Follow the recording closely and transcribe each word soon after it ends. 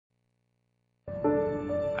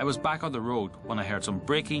I was back on the road when I heard some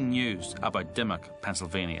breaking news about Dimock,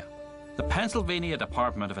 Pennsylvania. The Pennsylvania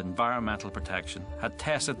Department of Environmental Protection had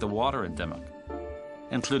tested the water in Dimock,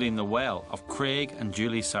 including the well of Craig and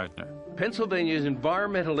Julie Sautner. Pennsylvania's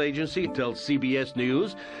environmental agency tells CBS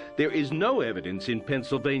News there is no evidence in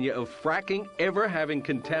Pennsylvania of fracking ever having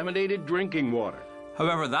contaminated drinking water.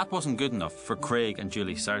 However, that wasn't good enough for Craig and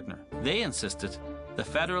Julie Sautner. They insisted the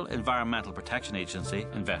Federal Environmental Protection Agency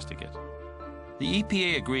investigate. The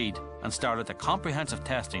EPA agreed and started a comprehensive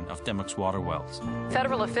testing of Dimock's water wells.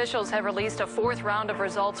 Federal officials have released a fourth round of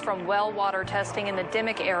results from well water testing in the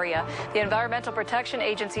Dimock area. The Environmental Protection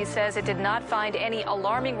Agency says it did not find any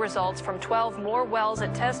alarming results from 12 more wells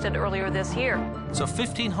it tested earlier this year. So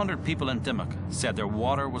 1,500 people in Dimock said their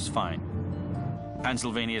water was fine.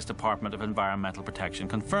 Pennsylvania's Department of Environmental Protection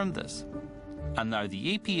confirmed this. And now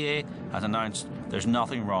the EPA has announced there's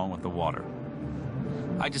nothing wrong with the water.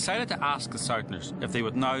 I decided to ask the Sautners if they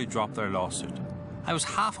would now drop their lawsuit. I was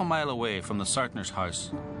half a mile away from the Sautners'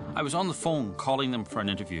 house. I was on the phone calling them for an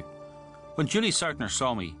interview when Julie Sautner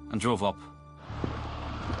saw me and drove up.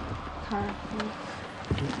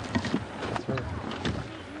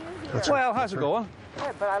 Well, how's it going?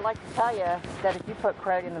 Good, but I'd like to tell you that if you put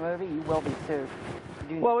Craig in the movie, you will be sued.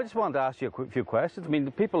 Well, I just wanted to ask you a few questions. I mean,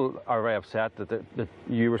 the people are very upset that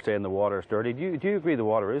you were saying the water is dirty. Do you agree the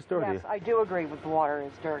water is dirty? Yes, I do agree with the water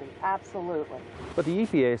is dirty. Absolutely. But the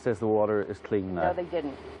EPA says the water is clean now. No, they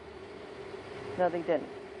didn't. No, they didn't.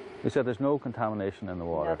 They said there's no contamination in the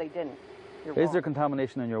water. No, they didn't. You're Is wrong. there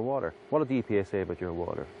contamination in your water? What did the EPA say about your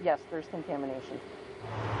water? Yes, there's contamination.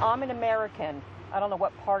 I'm an American. I don't know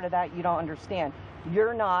what part of that you don't understand.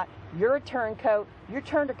 You're not. You're a turncoat. You're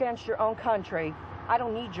turned against your own country. I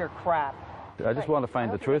don't need your crap. I just want to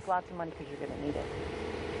find the truth. Make lots of money because you're going to need it.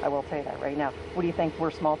 I will tell you that right now. What do you think?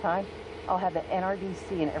 We're small time? I'll have the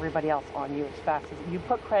NRDC and everybody else on you as fast as you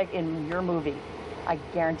put Craig in your movie. I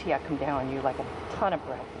guarantee I come down on you like a ton of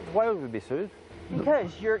bread. Why would we be sued?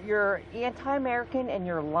 Because you're anti-American and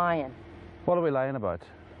you're lying. What are we lying about?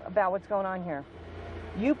 About what's going on here.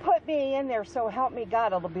 You put me in there, so help me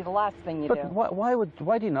God, it'll be the last thing you do. But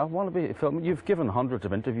why do you not want to be filmed? You've given hundreds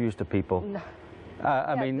of interviews to people. No.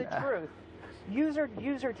 I mean, the truth.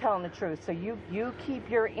 You're telling the truth. So you keep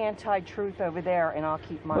your anti-truth over there, and I'll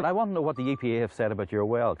keep mine. But I want to know what the EPA have said about your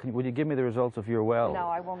well. Would you give me the results of your well? No,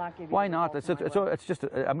 I will not give you. Why not? It's just.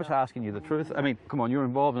 I'm just asking you the truth. I mean, come on. You're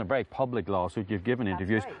involved in a very public lawsuit. You've given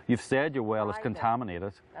interviews. Right. You've said your well is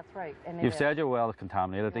contaminated. That's right. And You've said your well is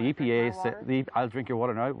contaminated. The EPA said, "I'll drink your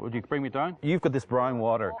water now. Would you bring me down?" You've got this brown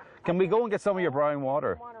water. Can we go and get some of your brown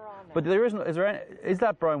water? But there isn't. Is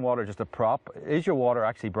that brown water just a prop? Is your water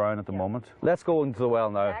actually brown at the moment? Let's go into the well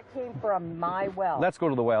now. That came from my well. Let's go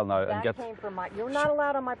to the well now and get. That came from my. You're not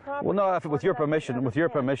allowed on my property. Well, no. With your permission. With your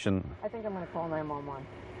permission. I think I'm going to call 911.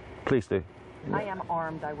 Please do. I am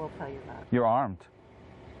armed. I will tell you that. You're armed.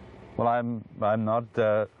 Well, I'm not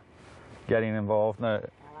getting involved now. Well,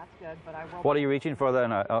 that's good, but I will. What are you reaching for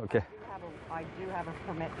then? Okay. I do have a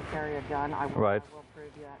permit to carry a gun. I will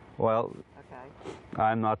prove you that. Well. Okay.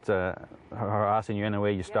 I'm not harassing you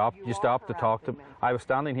anyway. You stopped. You stopped to talk to me. I was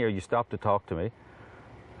standing here. You stopped to talk to me.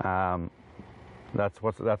 That's a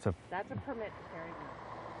permit to carry a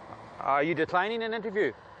gun. Are you declining an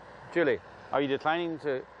interview, Julie? Are you declining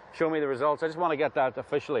to show me the results? I just want to get that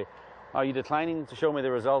officially. Are you declining to show me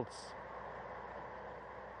the results?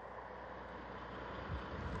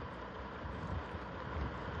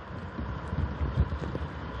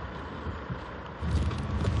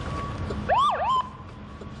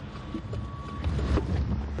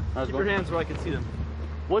 Keep your hands where I can see them.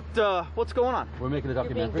 What's going on? We're making a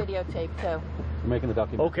documentary. You're being videotaped too. We're making a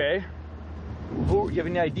documentary. Okay. You have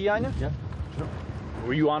any ID on you? Yeah, sure.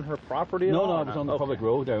 Were you on her property at No, all? no, I was on the public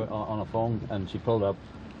road there on a phone, and she pulled up,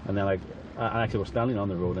 and then I actually was standing on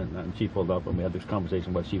the road, and she pulled up, and we had this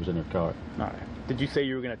conversation while she was in her car. All right. Did you say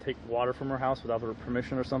you were going to take water from her house without her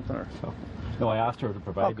permission or something? Or? No, I asked her to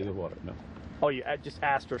provide me with water. No. Oh, you just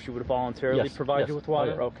asked her if she would voluntarily provide you with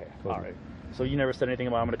water? Oh, yeah. Okay. Totally. All right. So you never said anything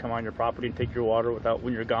about I'm going to come on your property and take your water without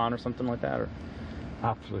when you're gone or something like that, or?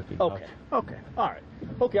 Absolutely. Okay. Not. Okay. All right.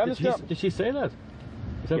 Okay. I'm just. Did she say that?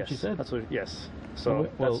 Is that what she said? That's what. Yes. So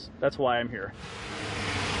that's why I'm here.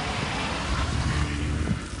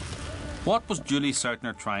 What was Julie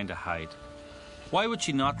Sautner trying to hide? Why would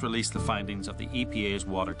she not release the findings of the EPA's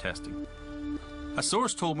water testing? A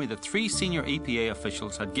source told me that 3 senior EPA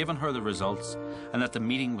officials had given her the results and that the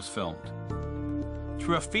meeting was filmed.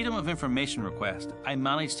 Through a Freedom of Information request, I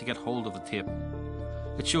managed to get hold of the tape.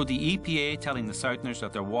 It showed the EPA telling the Sautners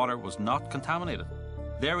that their water was not contaminated.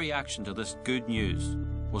 Their reaction to this good news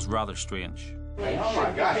was rather strange. Oh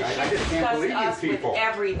my gosh, I just can't believe you people. With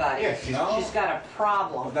everybody. Yes, no. She's got a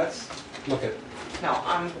problem. That's, look at, No,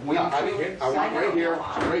 I'm. I want right here, right here.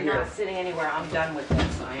 I'm not sitting anywhere. I'm done with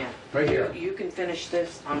this. I am. Right here. You can finish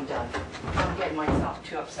this. I'm done. I'm getting myself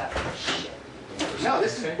too upset for shit. No,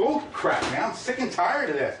 this is bull crap, man. I'm sick and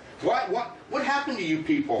tired of this. What happened to you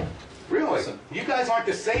people? Really? Listen. You guys aren't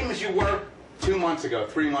the same as you were 2 months ago,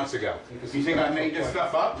 3 months ago. You think I made this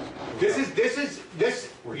stuff up?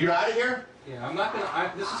 This, you're out of here? Yeah, I'm not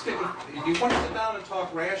gonna, this is getting, if you want to sit down and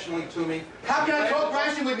talk rationally to me. How can I talk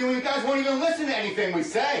rationally with you when you guys won't even listen to anything we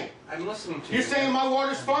say? I'm listening to you. You're saying my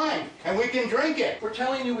water's fine, and we can drink it. We're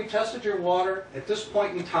telling you we tested your water. At this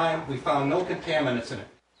point in time, we found no contaminants in it.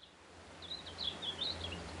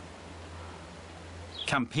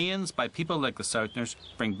 Campaigns by people like the Sautners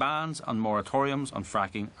bring bans and moratoriums on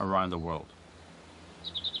fracking around the world.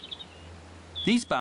 These bans